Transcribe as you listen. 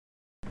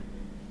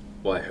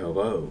Why,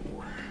 hello.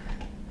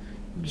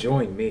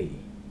 Join me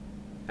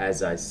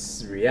as I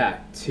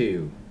react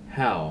to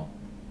how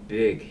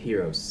Big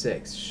Hero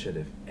 6 should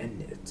have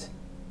ended.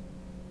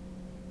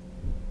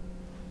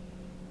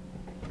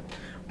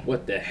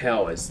 What the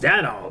hell is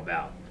that all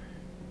about?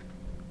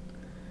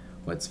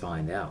 Let's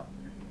find out.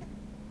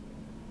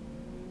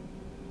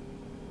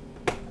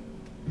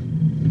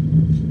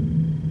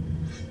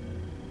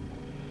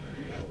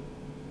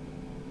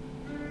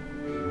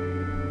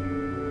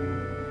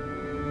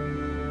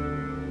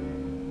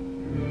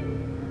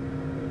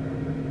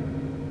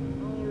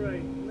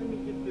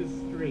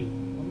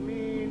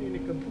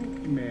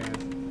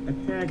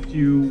 Attacked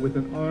you with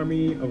an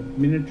army of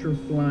miniature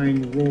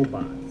flying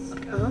robots.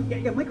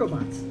 Yeah,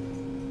 microbots.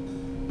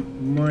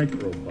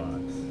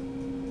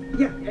 Microbots.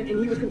 Yeah, and he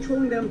was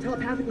controlling them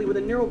telepathically with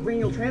a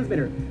neurogranial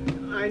transmitter.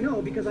 I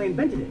know, because I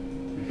invented it.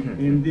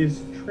 And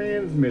this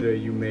transmitter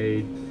you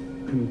made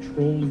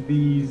controls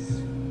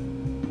these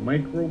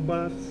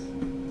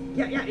microbots?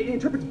 Yeah, it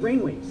interprets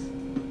brainwaves.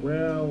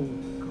 Well,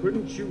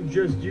 couldn't you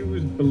just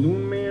use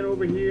Balloon Man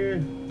over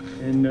here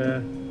and,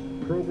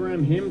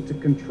 program him to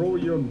control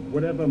your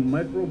whatever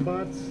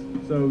microbots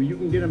so you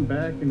can get him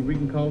back and we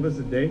can call this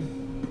a day?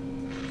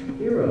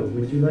 Hero,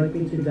 would you like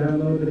me to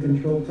download the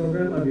control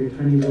program of your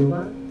tiny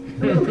robot?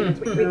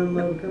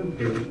 Download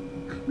complete.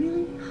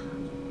 Really?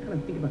 I'm kind of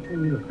thinking about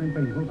turning you into a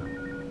crime-fighting robot.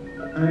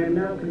 I am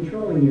now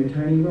controlling your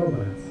tiny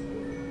robots.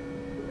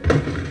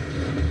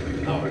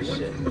 Oh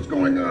shit. What's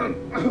going on?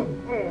 Oh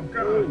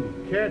God.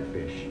 Holy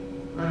catfish.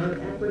 I have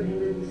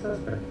apprehended the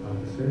suspect,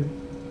 officer.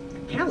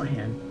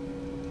 Callahan?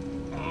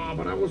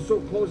 But I was so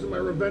close in my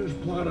revenge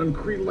plot on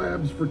Kree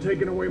Labs for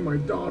taking away my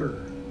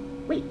daughter.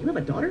 Wait, you have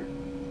a daughter?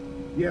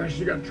 Yeah,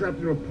 she got trapped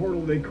in a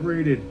portal they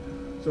created.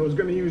 So I was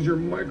gonna use your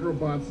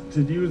microbots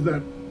to use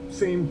that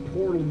same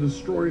portal to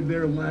destroy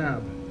their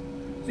lab.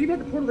 So you've had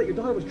the portal that your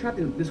daughter was trapped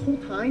in this whole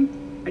time,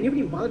 and you haven't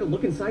even bothered to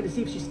look inside to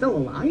see if she's still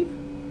alive?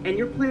 And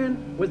your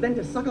plan was then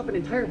to suck up an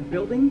entire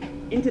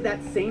building into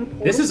that same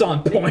portal? This is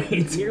on point.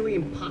 Making it nearly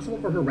impossible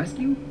for her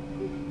rescue?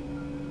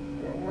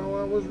 Well,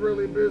 I was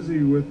really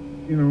busy with,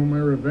 you know, my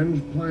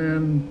revenge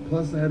plan,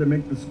 plus I had to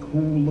make this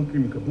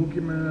cool-looking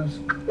kabuki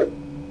mask.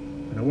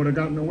 And I would have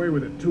gotten away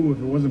with it, too, if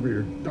it wasn't for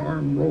your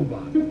darn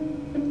robot.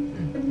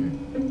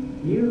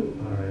 You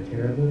are a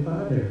terrible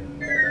father.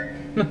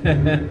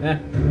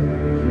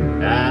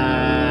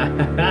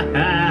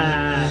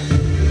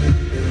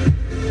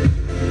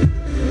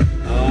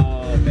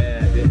 Oh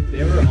man,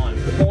 they were on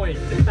point.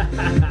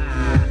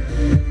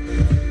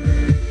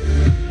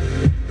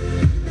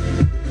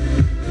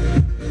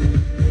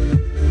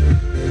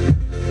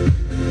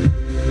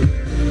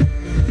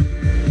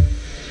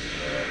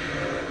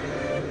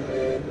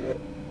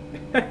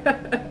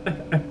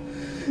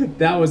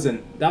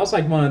 That was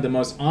like one of the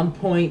most on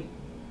point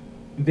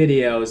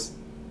videos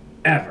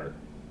ever.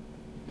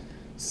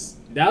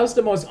 That was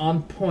the most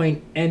on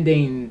point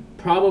ending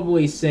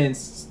probably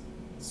since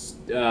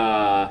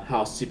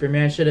how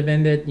Superman should have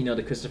ended. You know,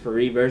 the Christopher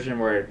Reeve version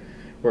where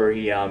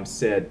he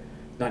said,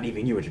 "Not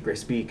even you at your great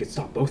speed could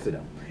stop both of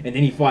them." And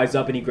then he flies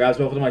up and he grabs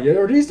both of them like,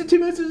 "Are these the two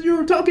missiles you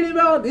were talking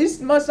about? These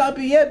must not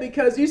be it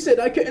because you said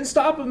I couldn't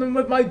stop them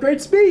with my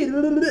great speed."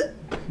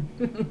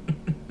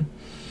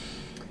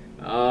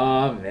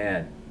 Oh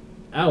man,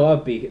 I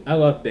love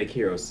Big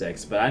Hero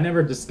 6, but I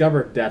never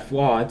discovered that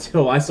flaw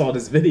until I saw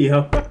this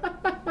video.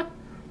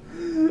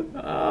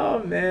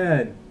 Oh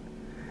man,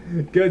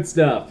 good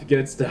stuff,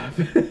 good stuff.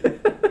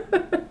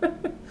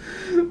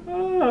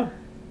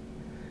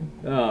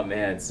 Oh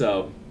man,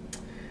 so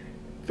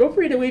feel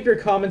free to leave your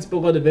comments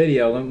below the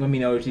video. Let me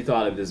know what you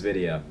thought of this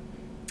video,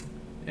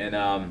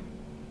 and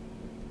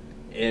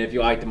if you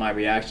liked my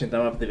reaction,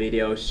 thumb up the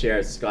video,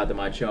 share, subscribe to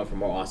my channel for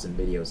more awesome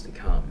videos to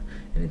come.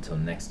 And until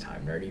next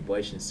time, Nerdy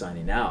Blation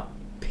signing out.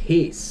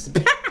 Peace.